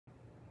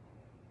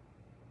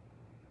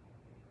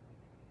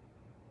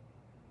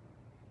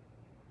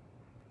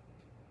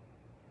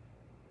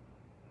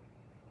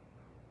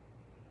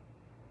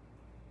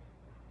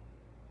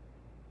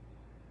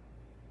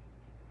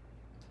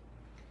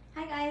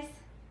Hi guys,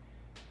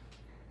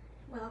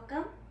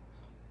 welcome.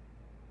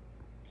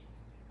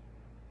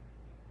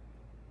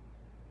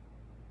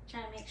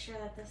 Trying to make sure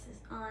that this is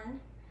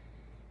on.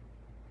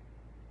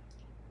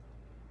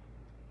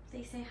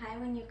 They say hi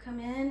when you come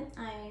in.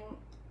 I'm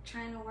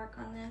trying to work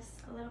on this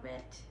a little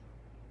bit.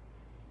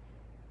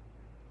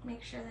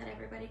 Make sure that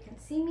everybody can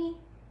see me.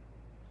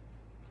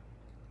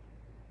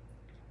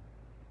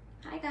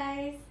 Hi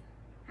guys,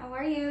 how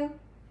are you?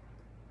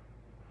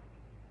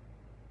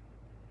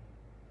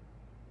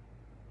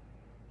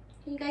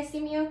 Can you guys see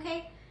me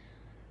okay?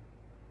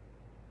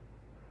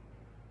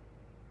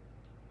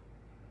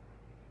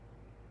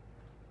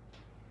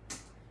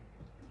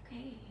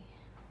 Okay.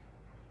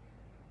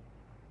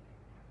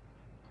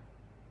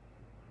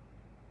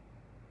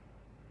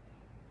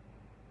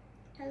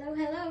 Hello,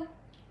 hello.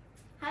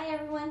 Hi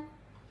everyone.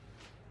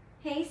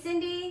 Hey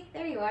Cindy,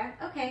 there you are.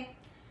 Okay.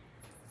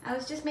 I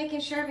was just making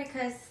sure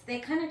because they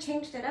kind of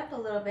changed it up a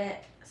little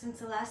bit since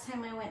the last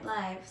time I went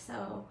live.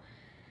 So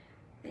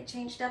they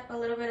changed up a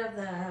little bit of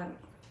the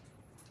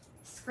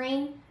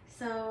screen.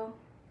 So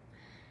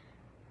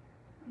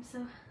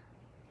I'm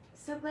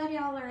so glad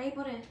y'all are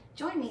able to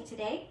join me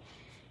today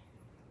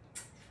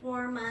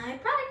for my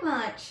product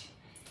launch.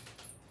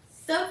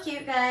 So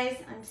cute, guys.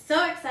 I'm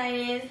so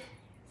excited.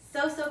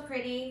 So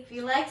pretty. If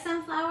you like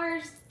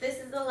sunflowers, this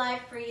is the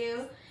live for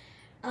you.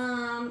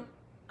 Oh,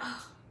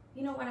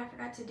 you know what I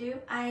forgot to do?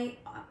 I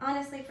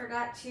honestly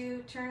forgot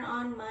to turn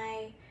on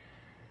my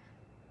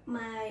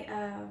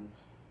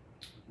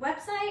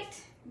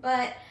website,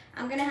 but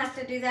I'm gonna have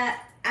to do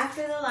that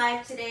after the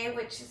live today,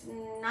 which is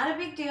not a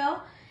big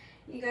deal.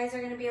 You guys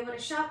are gonna be able to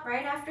shop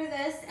right after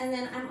this, and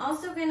then I'm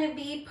also gonna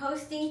be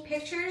posting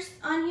pictures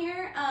on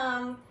here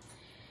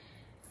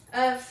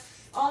of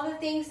all the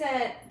things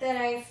that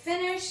I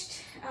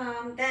finished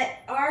that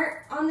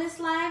are on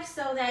this live,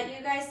 so that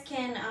you guys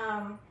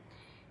can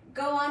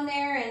go on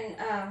there and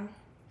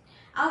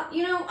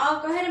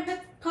I'll go ahead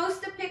and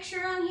post a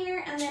picture on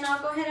here, and then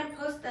I'll go ahead and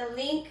post the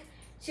link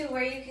to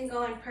where you can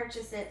go and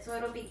purchase it, so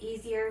it'll be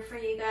easier for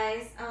you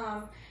guys.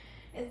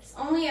 It's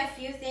only a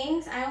few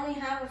things. I only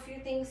have a few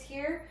things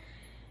here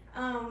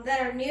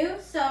that are new,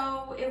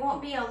 so it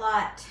won't be a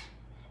lot.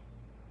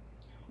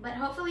 But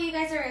hopefully you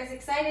guys are as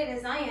excited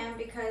as I am,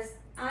 because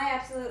I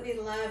absolutely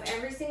love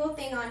every single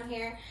thing on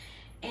here.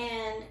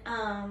 And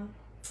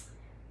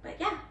but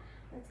yeah,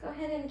 let's go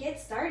ahead and get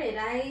started.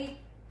 I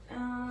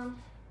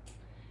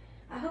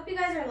hope you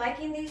guys are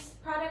liking these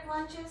product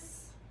launches.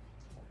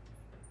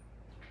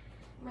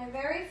 My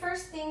very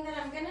first thing that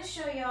I'm gonna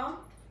show y'all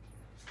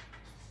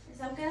is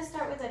I'm gonna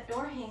start with a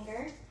door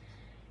hanger.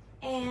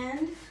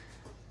 And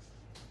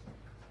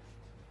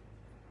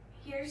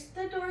here's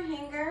the door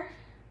hanger.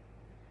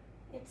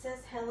 It says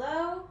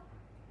hello.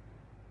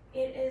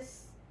 It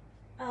is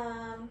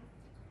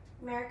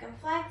American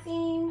flag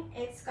theme.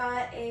 It's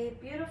got a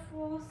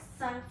beautiful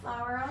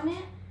sunflower on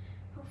it.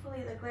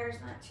 Hopefully the glare is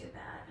not too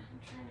bad.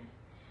 I'm trying to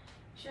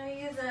show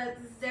you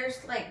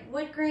there's like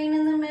wood grain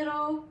in the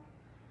middle,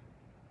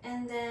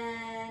 and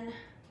then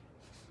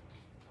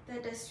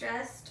the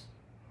distressed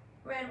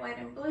red, white,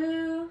 and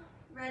blue,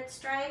 red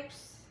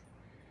stripes.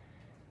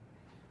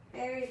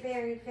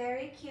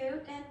 Very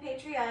cute and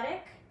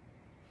patriotic.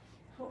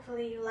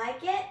 Hopefully you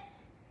like it.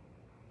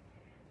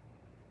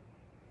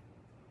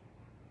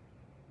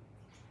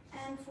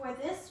 And for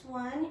this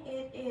one,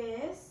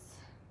 it's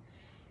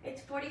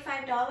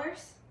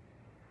 $45.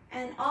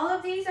 And all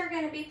of these are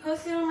going to be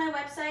posted on my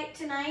website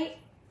tonight.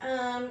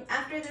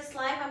 After this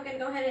live, I'm going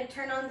to go ahead and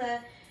turn on the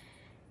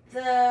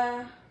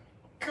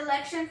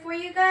collection for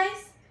you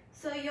guys,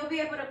 so you'll be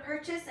able to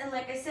purchase. And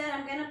like I said,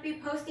 I'm going to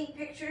be posting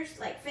pictures,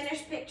 like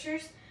finished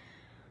pictures,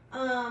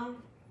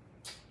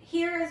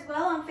 here as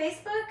well on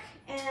Facebook.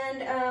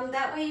 And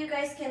that way you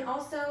guys can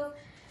also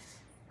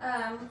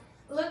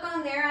look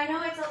on there. I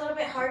know it's a little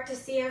bit hard to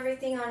see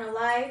everything on a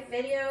live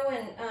video,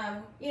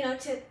 and you know,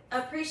 to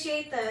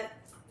appreciate the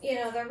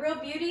real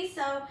beauty.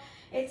 So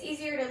it's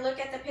easier to look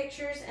at the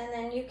pictures, and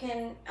then you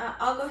can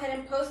I'll go ahead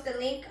and post the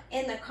link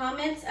in the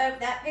comments of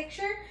that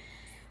picture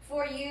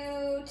for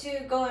you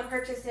to go and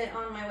purchase it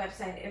on my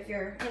website if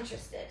you're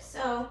interested.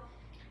 So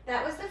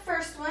that was the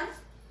first one.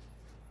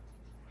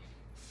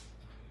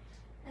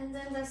 And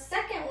then the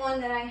second one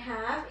that I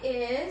have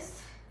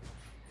is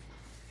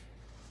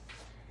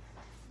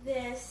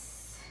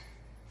this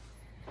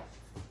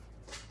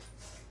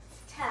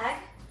tag.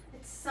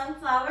 It's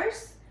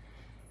sunflowers.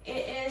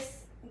 It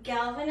is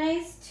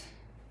galvanized,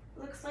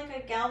 looks like a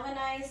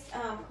galvanized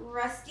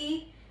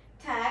rusty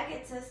tag.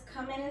 It says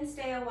come in and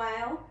stay a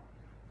while.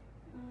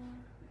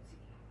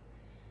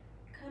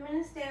 Come in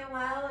and stay a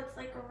while. It's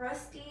like a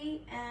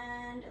rusty,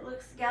 and it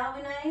looks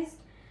galvanized.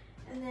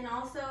 And then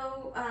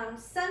also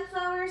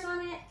sunflowers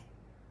on it.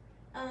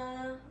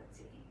 Let's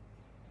see.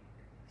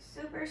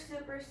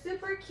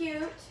 Super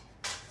cute.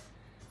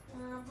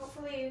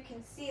 Hopefully you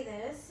can see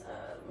this.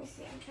 Let me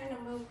see. I'm trying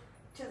to move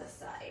to the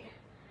side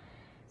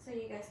so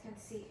you guys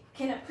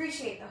can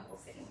appreciate the whole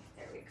thing.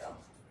 There we go.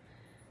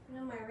 I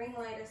know my ring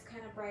light is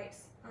kind of bright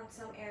on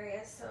some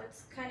areas, so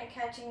it's kind of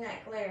catching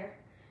that glare.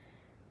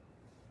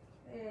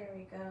 There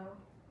we go.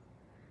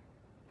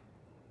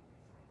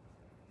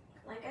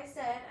 Like I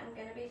said, I'm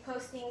going to be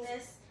posting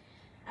this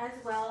as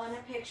well in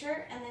a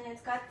picture, and then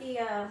it's got the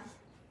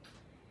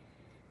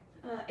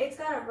it's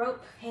got a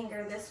rope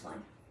hanger, this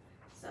one,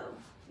 so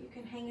you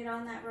can hang it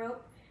on that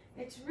rope.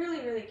 It's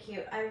really, really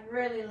cute. I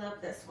really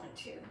love this one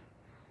too.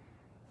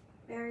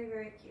 Very,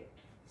 very cute.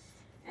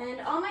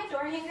 And all my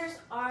door hangers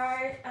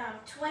are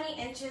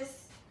 20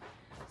 inches,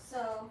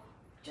 so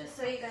just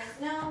so you guys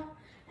know.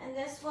 And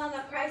this one, the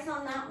price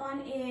on that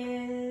one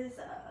is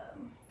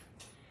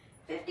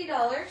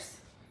 $50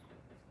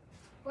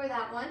 for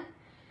that one.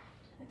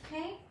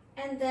 Okay,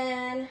 and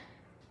then,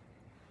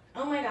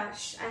 oh my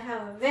gosh, I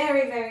have a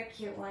very, very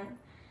cute one.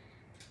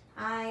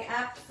 I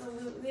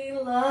absolutely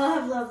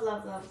love, love,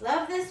 love, love,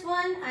 love this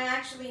one. I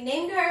actually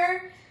named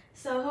her,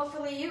 so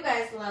hopefully you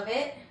guys love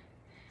it.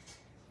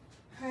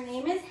 Her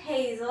name is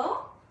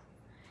Hazel,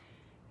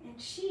 and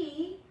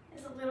she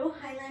is a little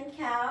Highland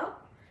cow.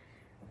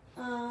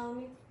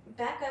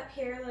 Back up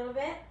here a little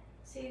bit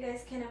so you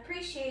guys can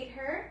appreciate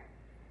her.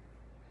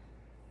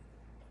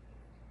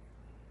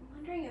 I'm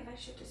wondering if I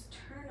should just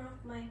turn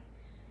off my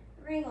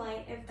ring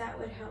light, if that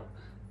would help.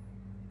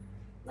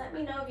 Let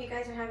me know if you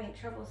guys are having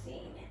trouble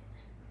seeing it.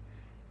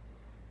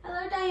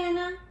 Hello,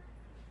 Diana.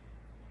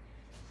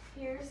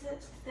 Here's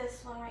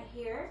this one right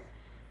here.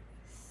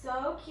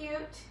 So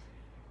cute.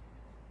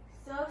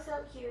 So,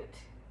 so cute.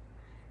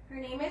 Her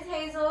name is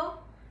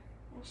Hazel,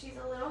 and she's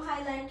a little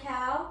Highland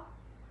cow.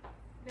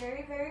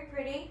 Very, very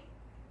pretty,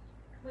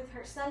 with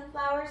her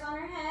sunflowers on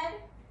her head.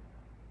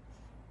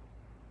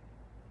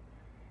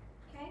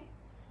 Okay.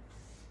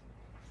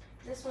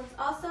 This one's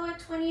also a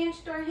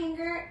 20-inch door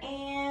hanger,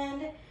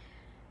 and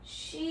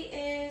she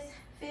is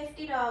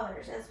 $50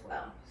 as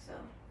well. So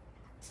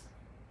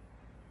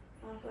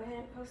I'll go ahead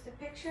and post a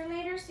picture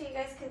later so you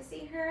guys can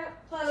see her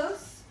up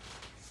close.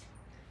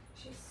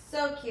 She's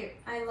so cute.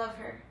 I love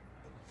her.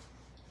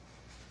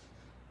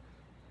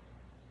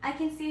 I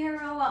can see her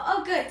real well.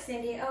 Oh, good,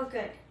 Cindy. Oh,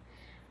 good.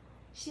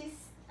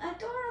 She's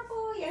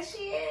adorable. Yes,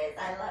 she is.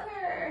 I love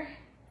her.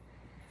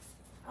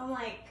 I'm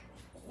like,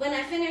 when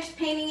I finished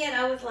painting it,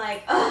 I was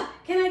like, oh,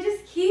 can I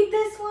just keep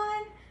this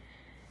one?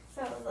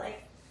 So I was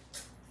like,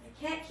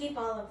 I can't keep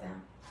all of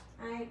them.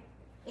 I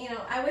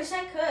wish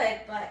I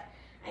could, but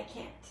I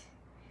can't.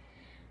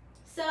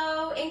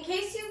 So in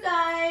case you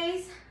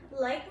guys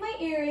like my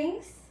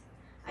earrings,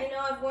 I know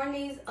I've worn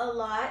these a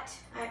lot.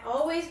 I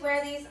always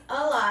wear these a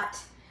lot.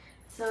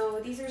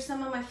 So these are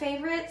some of my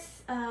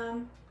favorites.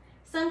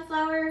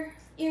 Sunflower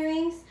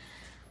earrings.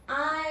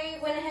 I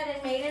went ahead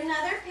and made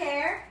another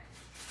pair.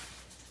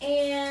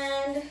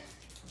 And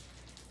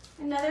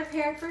another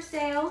pair for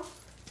sale.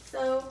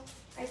 So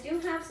I do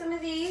have some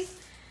of these.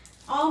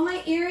 All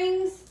my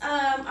earrings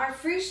are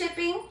free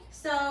shipping.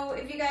 So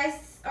if you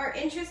guys are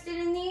interested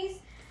in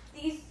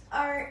these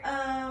are,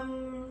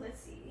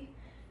 let's see,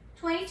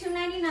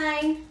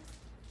 $22.99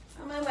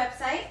 on my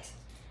website.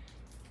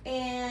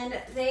 And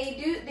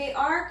they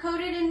are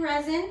coated in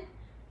resin,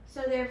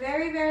 so they're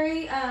very,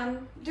 very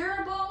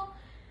durable.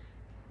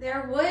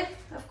 They're wood,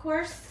 of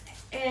course,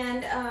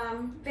 and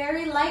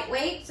very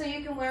lightweight, so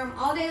you can wear them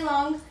all day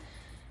long.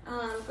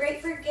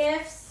 Great for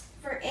gifts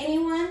for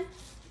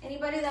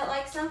anybody that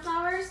likes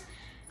sunflowers.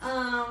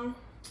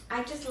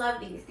 I just love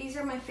these. These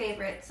are my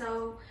favorite.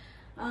 So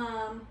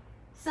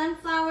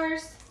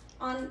sunflowers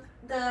on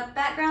the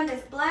background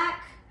is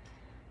black.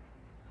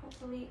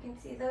 Hopefully you can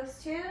see those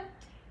too.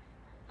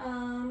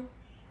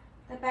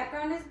 The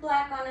background is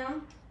black on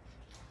them,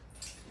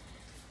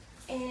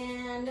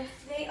 and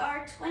they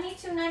are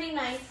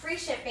 $22.99 free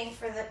shipping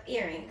for the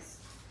earrings.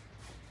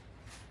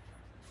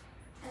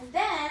 And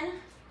then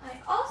I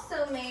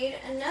also made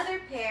another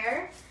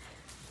pair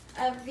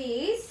of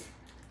these.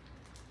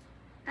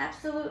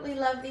 Absolutely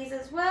love these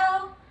as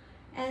well.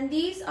 And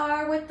these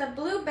are with the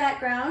blue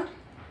background.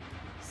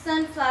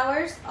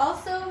 Sunflowers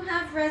also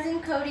have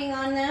resin coating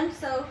on them,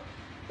 so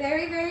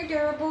very, very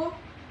durable.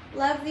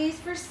 Love these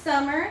for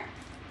summer.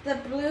 The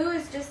blue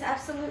is just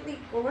absolutely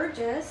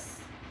gorgeous.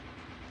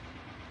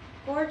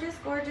 Gorgeous,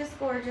 gorgeous,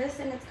 gorgeous.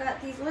 And it's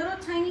got these little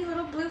tiny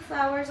little blue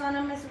flowers on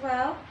them as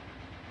well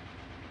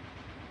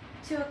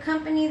to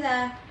accompany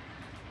the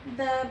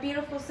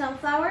beautiful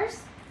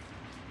sunflowers.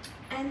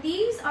 And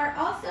these are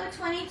also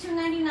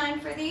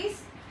 $22.99 for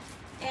these.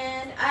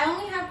 And I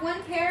only have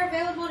one pair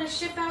available to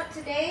ship out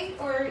today,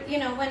 or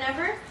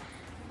whenever.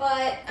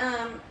 But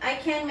I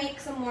can make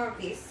some more of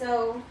these.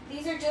 So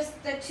these are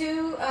just the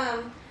two.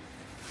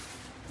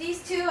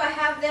 These two, I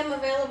have them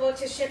available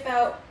to ship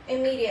out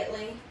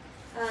immediately.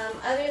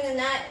 Other than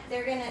that,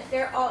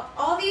 they're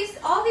all these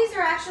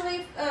are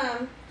actually,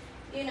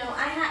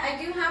 I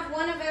do have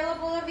one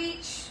available of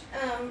each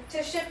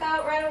to ship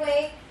out right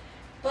away.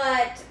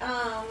 But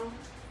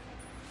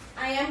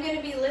I am going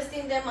to be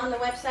listing them on the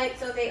website,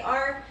 so they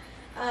are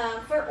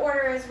for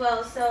order as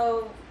well.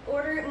 So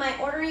my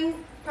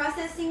ordering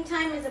processing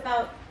time is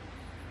about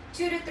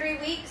 2 to 3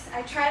 weeks.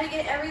 I try to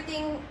get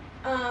everything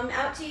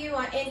out to you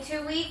in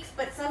 2 weeks,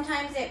 but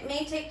sometimes it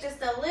may take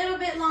just a little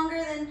bit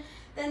longer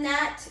than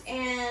that,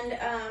 and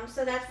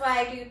so that's why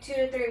I do 2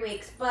 to 3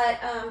 weeks. But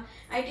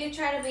I do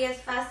try to be as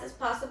fast as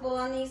possible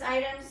on these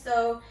items.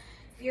 So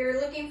if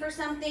you're looking for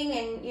something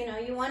and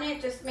you want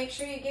it, just make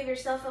sure you give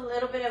yourself a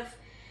little bit of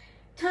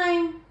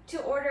time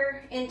to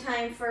order in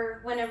time for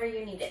whenever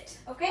you need it.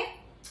 Okay.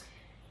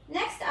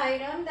 Next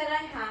item that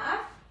I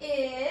have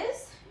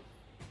is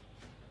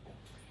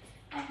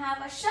I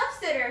have a shelf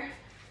sitter.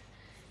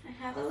 I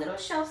have a little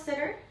shelf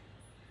sitter.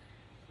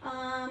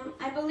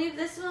 I believe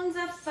this one's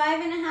a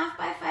 5.5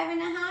 by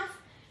 5.5,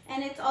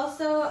 and it's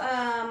also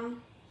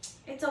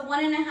it's a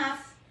 1.5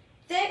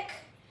 thick.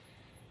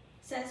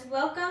 It says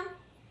welcome.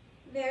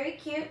 Very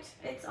cute.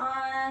 It's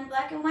on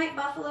black and white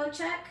buffalo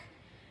check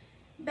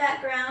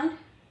background.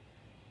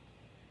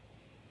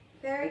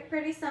 Very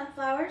pretty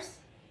sunflowers.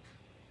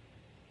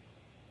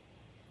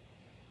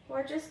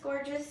 Gorgeous,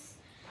 gorgeous.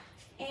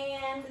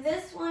 And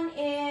this one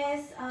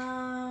is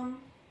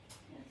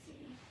let's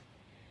see,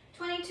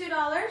 $22.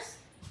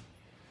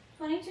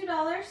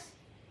 $22.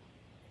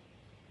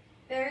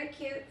 Very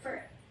cute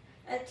for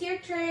a tier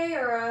tray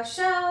or a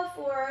shelf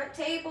or a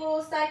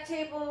table, side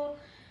table,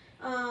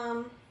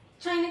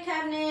 china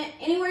cabinet,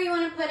 anywhere you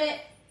want to put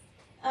it.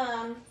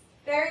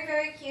 Very,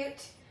 very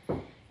cute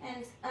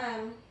and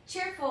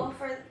cheerful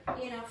for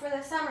for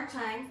the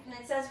summertime. And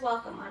it says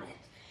welcome on it.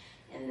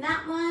 And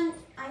that one,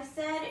 I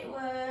said it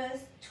was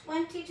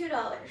 $22. $22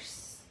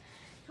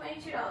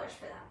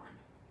 for that one.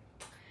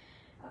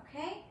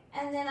 Okay,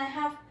 and then I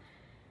have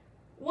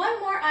one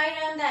more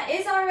item that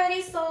is already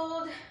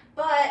sold,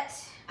 but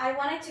I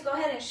wanted to go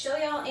ahead and show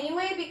y'all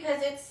anyway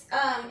because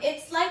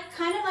it's like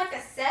kind of like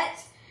a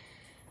set,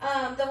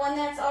 the one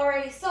that's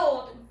already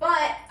sold.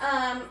 But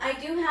I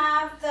do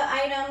have the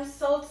items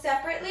sold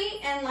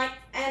separately, and like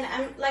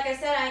I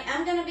said, I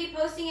am going to be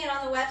posting it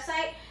on the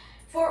website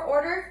for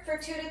order for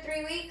 2 to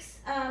 3 weeks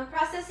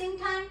processing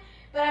time.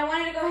 But I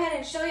wanted to go ahead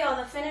and show y'all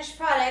the finished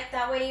product.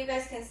 That way you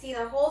guys can see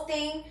the whole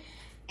thing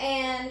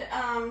and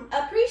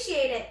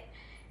appreciate it.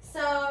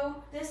 So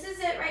this is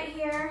it right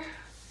here.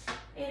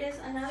 It is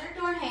another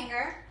door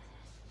hanger.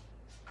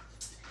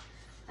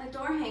 A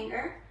door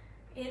hanger.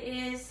 It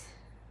is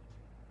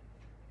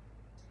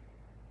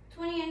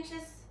 20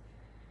 inches.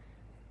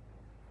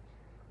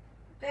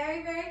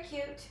 Very, very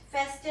cute.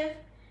 Festive.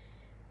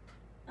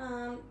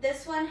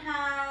 This one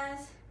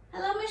has,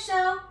 hello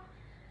Michelle.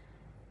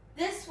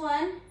 This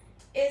one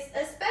is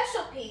a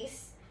special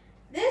piece.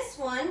 This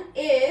one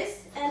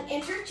is an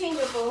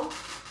interchangeable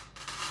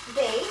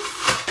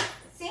base.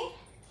 See?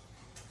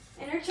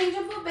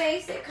 Interchangeable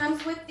base. It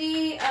comes with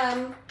the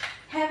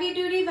heavy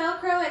duty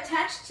Velcro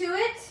attached to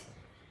it.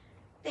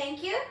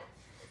 Thank you.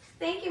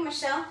 Thank you,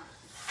 Michelle.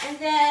 And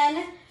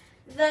then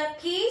the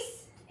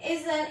piece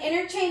is an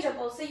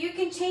interchangeable, so you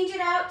can change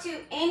it out to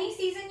any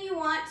season you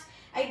want.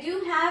 I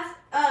do have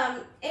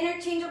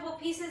interchangeable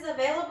pieces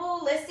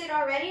available listed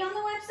already on the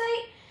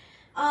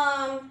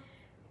website.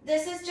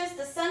 This is just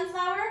the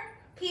sunflower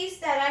piece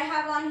that I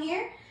have on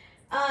here.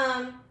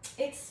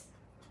 It's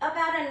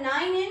about a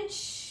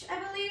 9-inch, I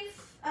believe,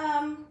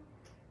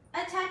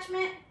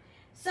 attachment.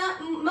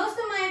 Most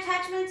of my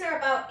attachments are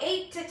about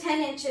 8 to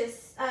 10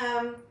 inches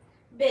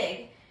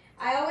big.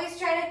 I always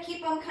try to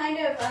keep them kind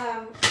of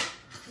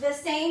the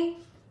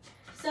same,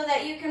 so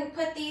that you can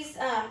put these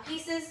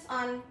pieces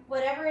on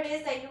whatever it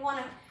is that you want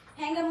to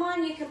hang them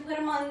on. You can put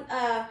them on,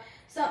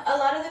 so a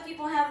lot of the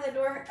people have the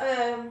door,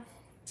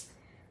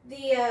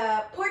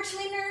 the porch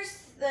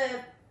leaners, the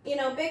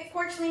big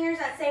porch leaners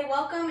that say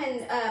welcome,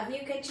 and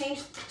you can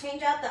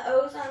change out the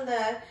O's on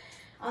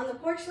the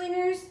porch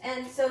leaners,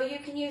 and so you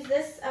can use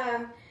this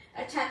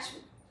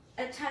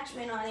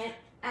attachment on it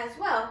as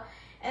well.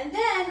 And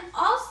then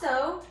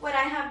also what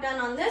I have done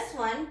on this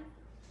one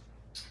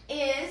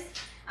is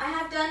I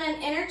have done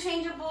an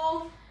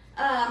interchangeable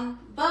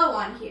bow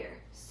on here.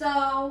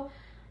 So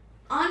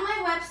on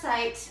my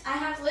website, I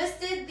have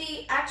listed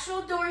the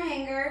actual door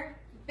hanger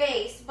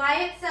base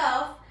by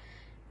itself,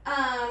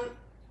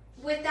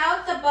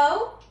 without the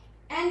bow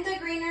and the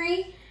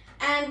greenery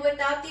and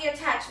without the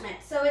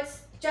attachment. So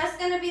it's just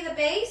going to be the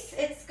base.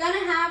 It's going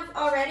to have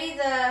already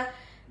the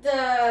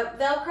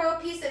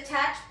Velcro piece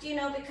attached,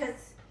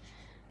 because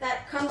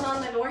that comes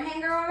on the door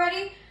hanger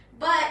already.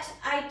 But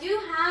I do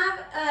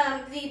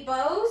have the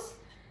bows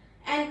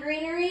and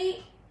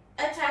greenery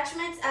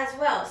attachments as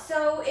well.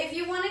 So if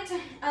you wanted to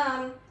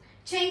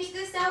change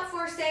this out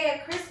for, say,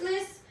 a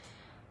Christmas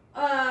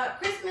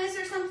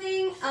or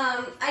something,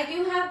 I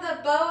do have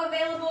the bow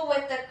available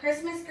with the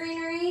Christmas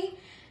greenery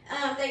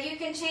that you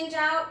can change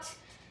out,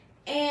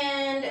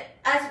 and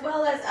as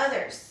well as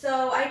others.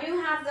 So I do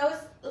have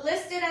those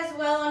listed as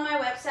well on my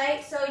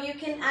website, so you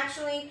can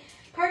actually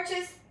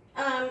purchase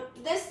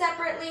this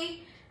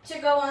separately to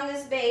go on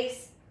this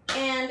base,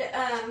 and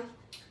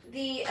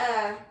the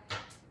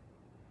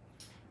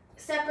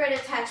separate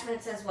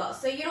attachments as well.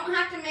 So you don't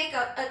have to make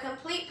a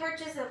complete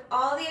purchase of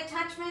all the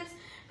attachments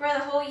for the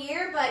whole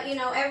year, but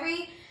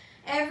every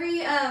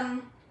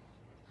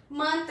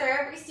month or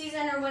every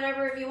season or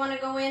whatever, if you want to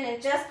go in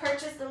and just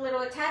purchase the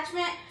little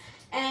attachment,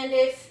 and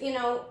if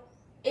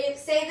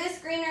say this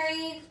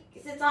greenery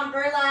it's on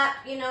burlap,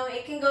 you know,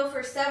 it can go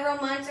for several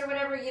months or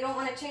whatever. You don't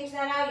want to change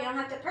that out. You don't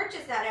have to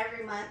purchase that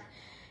every month.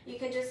 You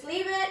can just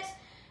leave it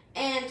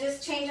and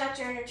just change out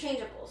your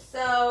interchangeables.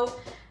 So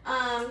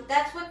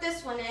that's what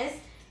this one is.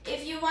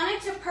 If you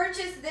wanted to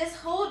purchase this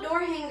whole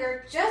door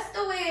hanger just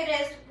the way it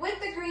is, with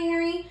the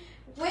greenery,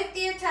 with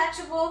the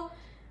attachable,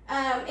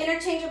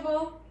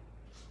 interchangeable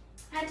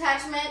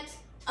attachment,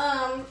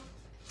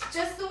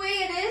 just the way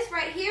it is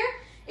right here,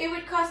 it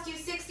would cost you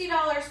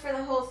 $60 for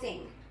the whole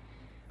thing.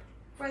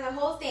 For the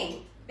whole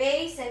thing.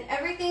 Base and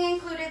everything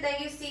included that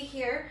you see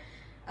here.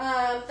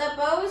 The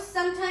bows,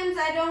 sometimes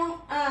I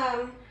don't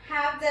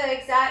have the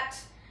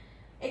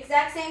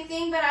exact same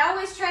thing, but I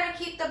always try to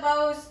keep the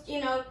bows,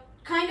 you know,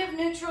 kind of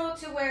neutral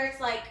to where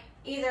it's like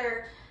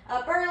either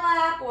a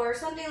burlap or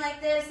something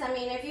like this. I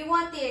mean, if you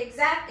want the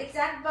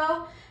exact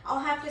bow, I'll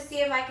have to see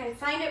if I can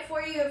find it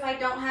for you if I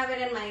don't have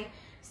it in my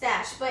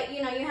stash. But,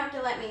 you know, you have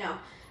to let me know.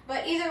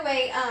 But either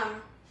way,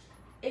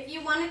 if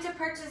you wanted to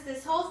purchase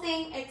this whole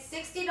thing, it's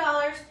 $60,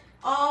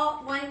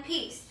 all one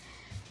piece.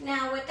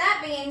 Now, with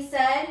that being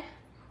said,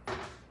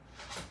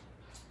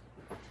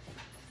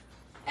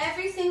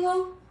 every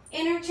single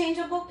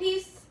interchangeable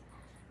piece,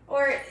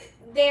 or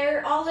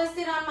they're all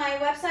listed on my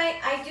website.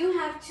 I do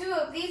have 2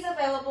 of these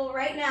available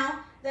right now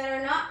that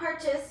are not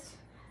purchased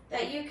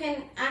that you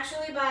can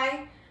actually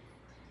buy.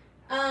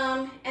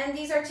 And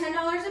these are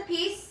 $10 a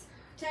piece,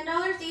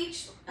 $10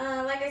 each.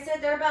 Like I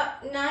said, they're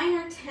about 9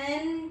 or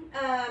 10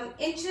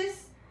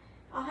 inches.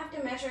 I'll have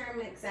to measure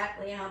them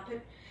exactly, and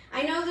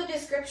I know the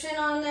description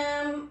on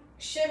them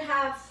should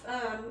have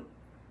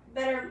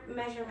better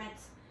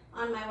measurements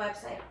on my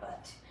website,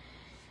 but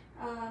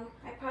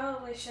I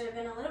probably should have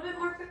been a little bit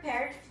more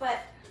prepared. But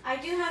I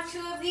do have 2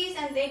 of these,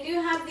 and they do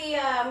have the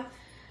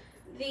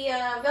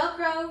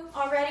Velcro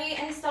already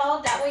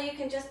installed. That way you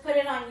can just put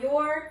it on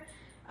your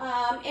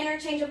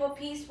interchangeable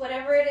piece,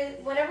 whatever it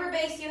is, whatever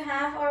base you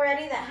have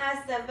already that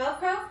has the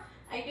Velcro.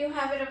 I do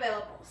have it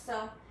available.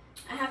 So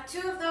I have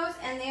 2 of those,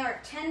 and they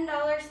are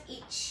 $10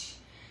 each.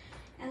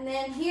 And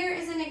then here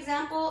is an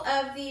example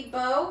of the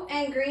bow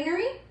and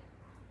greenery.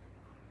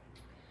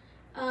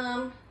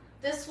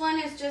 This one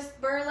is just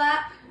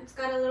burlap. It's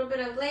got a little bit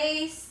of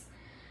lace.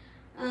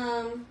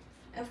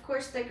 Of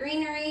course, the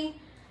greenery.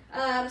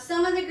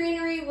 Some of the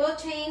greenery will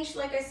change,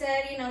 like I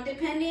said, you know,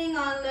 depending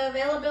on the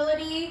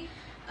availability.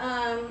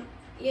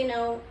 You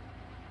know,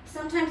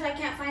 sometimes I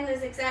can't find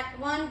this exact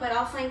one, but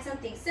I'll find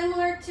something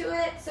similar to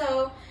it.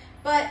 So,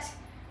 but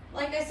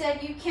like I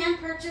said, you can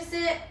purchase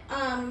it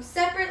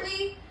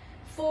separately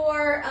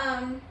for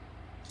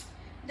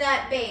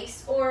that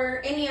base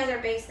or any other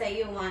base that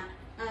you want.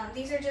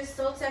 These are just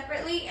sold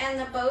separately, and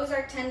the bows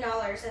are $10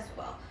 as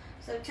well.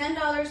 So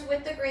 $10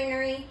 with the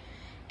greenery.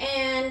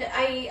 And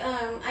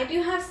I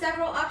do have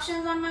several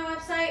options on my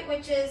website,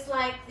 which is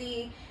like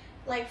the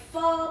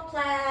fall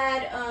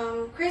plaid,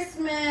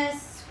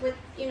 Christmas with,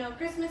 you know,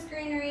 Christmas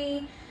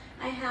greenery.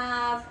 I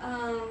have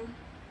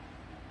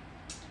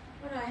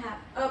what do I have?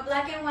 Oh,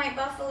 black and white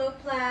buffalo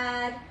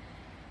plaid.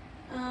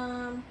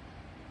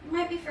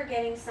 Might be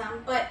forgetting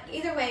some, but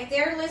either way,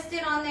 they're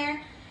listed on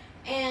there,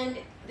 and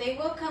they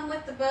will come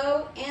with the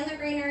bow and the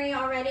greenery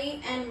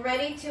already and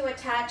ready to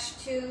attach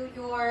to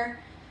your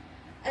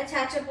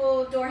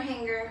attachable door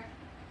hanger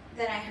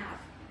that I have.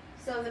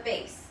 So the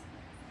base.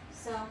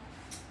 So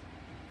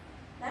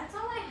that's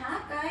all I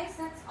have, guys.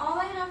 That's all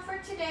I have for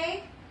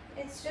today.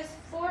 It's just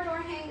 4 door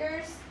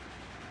hangers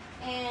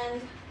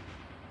and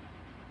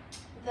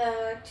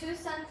the 2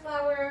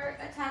 sunflower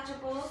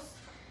attachables,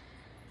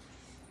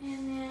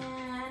 and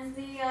then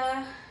the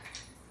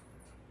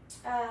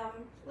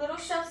little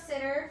shelf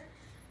sitter.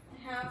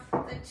 I have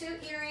the 2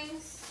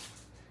 earrings,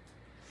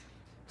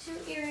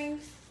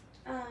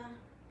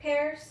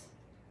 pairs,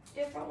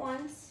 different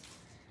ones,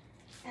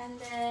 and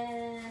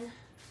then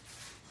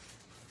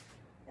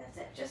that's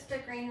it, just the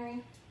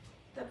greenery,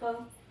 the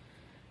bow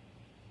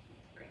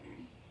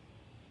greenery.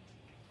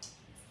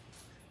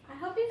 I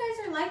hope you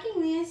guys are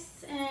liking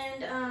this,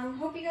 and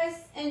hope you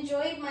guys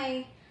enjoyed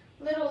my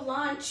little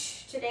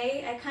launch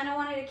today. I kind of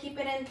wanted to keep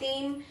it in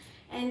theme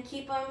and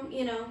keep them,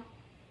 you know,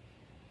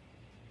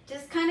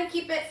 just kind of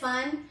keep it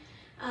fun.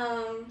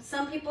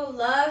 Some people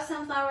love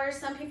sunflowers,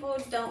 some people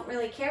don't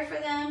really care for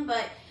them,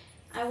 but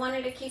I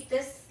wanted to keep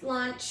this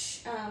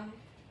launch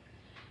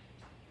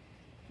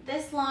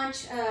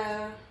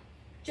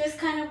just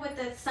kind of with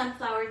the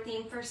sunflower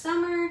theme for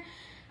summer,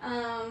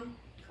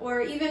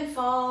 or even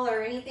fall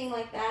or anything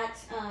like that.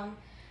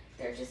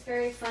 They're just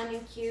very fun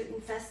and cute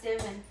and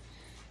festive and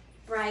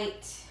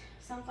bright.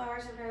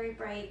 Sunflowers are very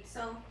bright.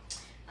 So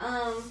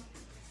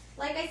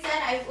like I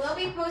said, I will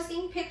be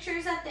posting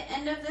pictures at the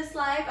end of this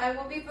live. I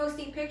will be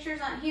posting pictures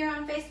on here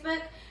on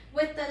Facebook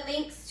with the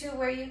links to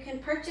where you can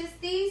purchase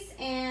these,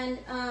 and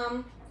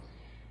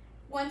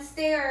once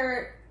they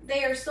are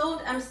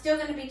sold, I'm still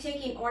going to be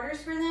taking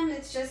orders for them.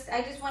 It's just,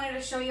 I just wanted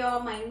to show you all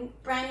my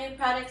brand new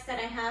products that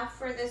I have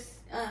for this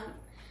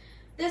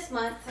this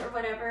month or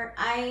whatever.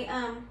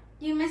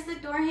 You missed the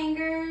door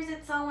hangers.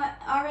 It's all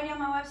already on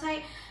my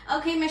website.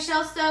 Okay,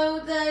 Michelle, so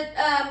the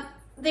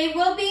they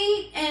will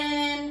be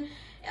in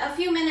a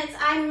few minutes.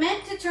 I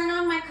meant to turn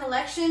on my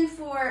collection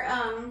for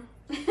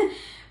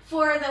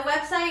for the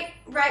website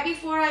right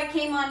before I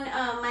came on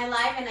my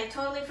live, and I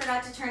totally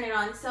forgot to turn it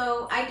on.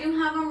 So I do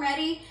have them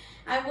ready.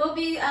 I will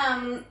be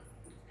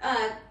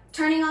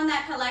turning on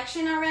that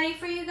collection already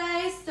for you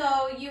guys,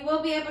 so you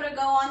will be able to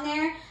go on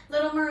there,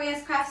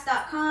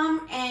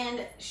 littlemariascrafts.com,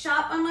 and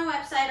shop on my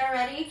website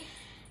already.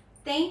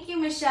 Thank you,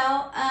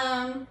 Michelle.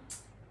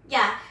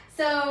 Yeah,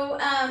 so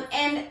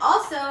and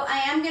also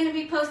I am going to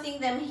be posting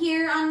them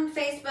here on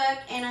Facebook,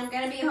 and I'm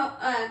going to be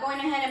going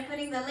ahead and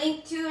putting the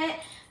link to it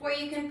where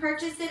you can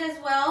purchase it as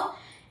well.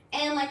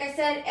 And like I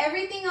said,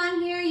 everything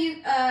on here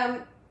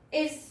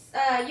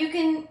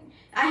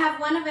I have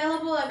one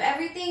available of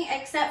everything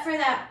except for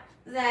that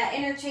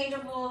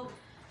interchangeable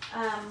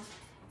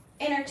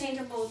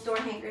door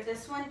hanger.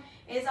 This one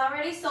is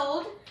already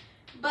sold,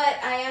 but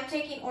I am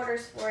taking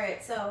orders for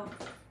it. So,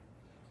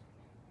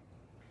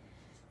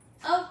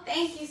 oh,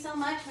 thank you so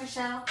much,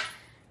 Michelle.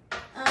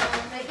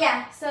 But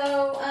yeah,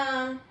 so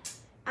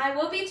I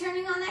will be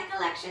turning on that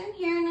collection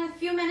here in a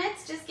few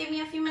minutes. Just give me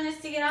a few minutes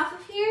to get off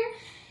of here,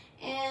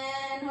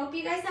 and hope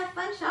you guys have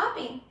fun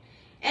shopping.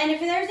 And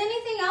if there's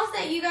anything else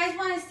that you guys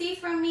want to see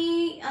from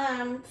me,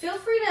 feel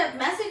free to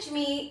message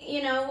me.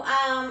 You know,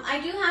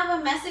 I do have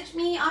a message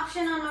me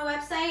option on my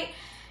website,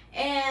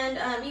 and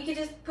you can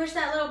just push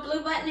that little blue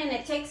button, and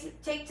it takes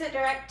it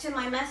direct to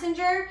my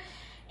messenger.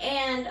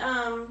 And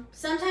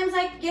sometimes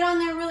I get on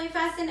there really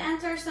fast and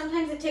answer.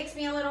 Sometimes it takes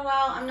me a little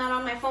while. I'm not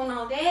on my phone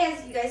all day,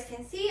 as you guys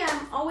can see.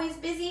 I'm always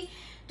busy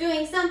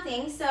doing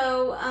something.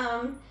 So,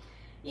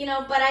 you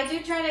know, but I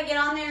do try to get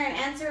on there and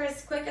answer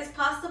as quick as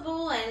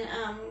possible.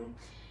 And,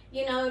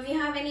 you know, if you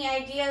have any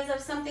ideas of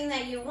something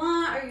that you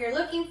want or you're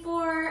looking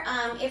for,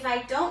 if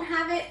I don't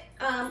have it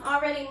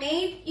already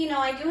made, you know,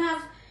 I do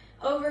have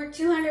over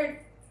 200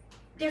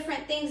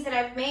 different things that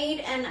I've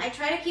made, and I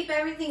try to keep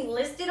everything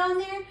listed on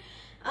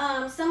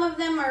there. Some of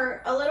them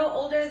are a little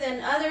older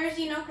than others,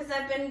 you know, because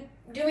I've been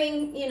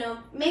doing, you know,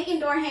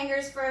 making door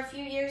hangers for a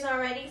few years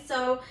already.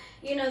 So,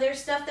 you know, there's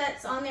stuff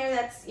that's on there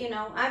that's, you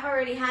know, I've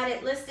already had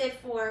it listed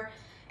for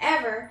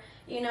ever,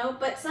 you know,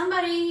 but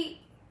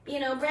somebody, you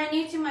know, brand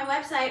new to my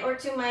website or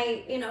to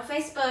my, you know,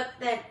 Facebook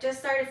that just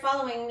started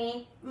following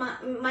me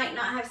might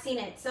not have seen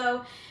it.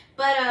 So,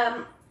 but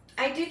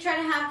I do try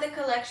to have the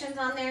collections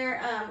on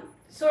there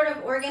sort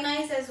of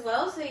organized as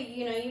well, so,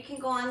 you know, you can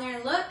go on there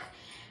and look.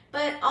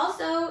 But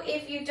also,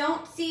 if you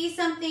don't see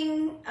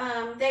something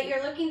that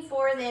you're looking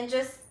for, then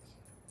just,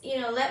 you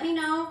know, let me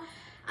know.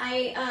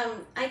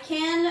 I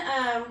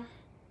can,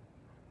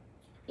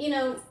 you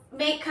know,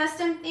 make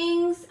custom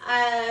things.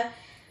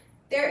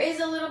 There is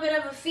a little bit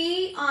of a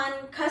fee on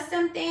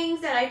custom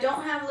things that I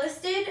don't have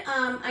listed.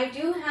 I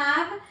do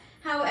have,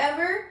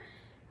 however,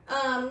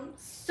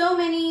 so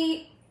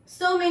many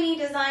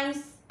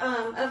designs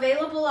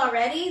available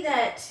already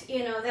that,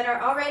 you know, that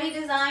are already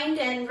designed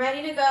and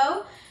ready to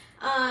go.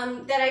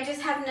 That I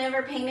just have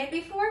never painted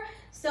before.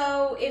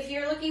 So if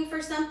you're looking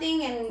for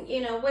something and,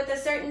 you know, with a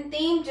certain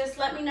theme, just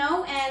let me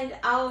know, and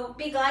I'll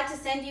be glad to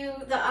send you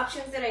the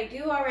options that I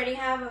do already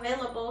have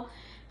available.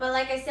 But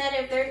like I said,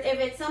 if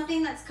it's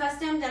something that's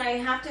custom that I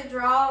have to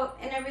draw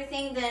and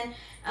everything, then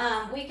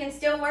we can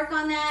still work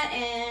on that,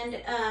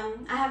 and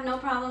I have no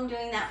problem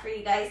doing that for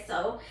you guys.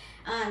 So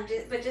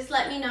just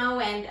let me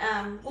know,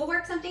 and we'll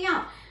work something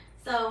out.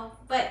 So,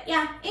 but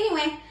yeah,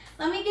 anyway,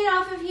 let me get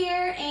off of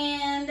here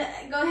and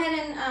go ahead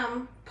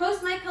and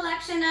post my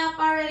collection up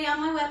already on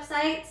my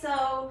website.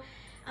 So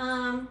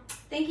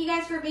thank you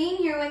guys for being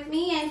here with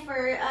me, and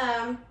for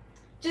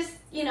just,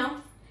 you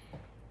know,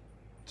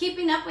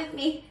 keeping up with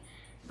me.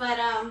 But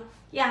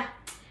yeah,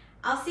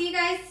 I'll see you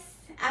guys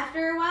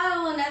after a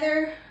while,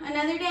 another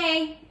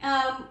day.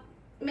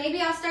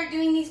 Maybe I'll start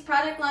doing these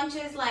product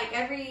launches like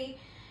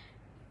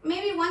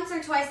maybe once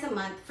or twice a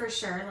month for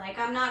sure. Like,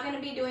 I'm not going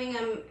to be doing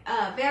them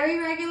very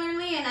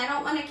regularly, and I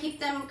don't want to keep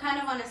them kind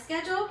of on a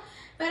schedule,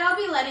 but I'll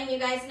be letting you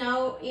guys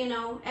know, you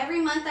know, every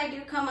month I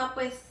do come up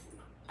with,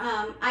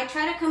 I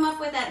try to come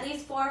up with at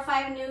least 4 or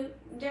 5 new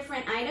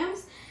different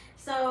items.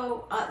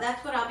 So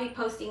that's what I'll be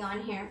posting on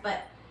here.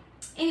 But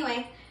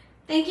anyway,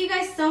 thank you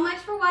guys so much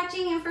for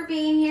watching and for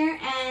being here,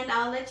 and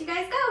I'll let you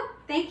guys go.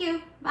 Thank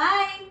you.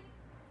 Bye.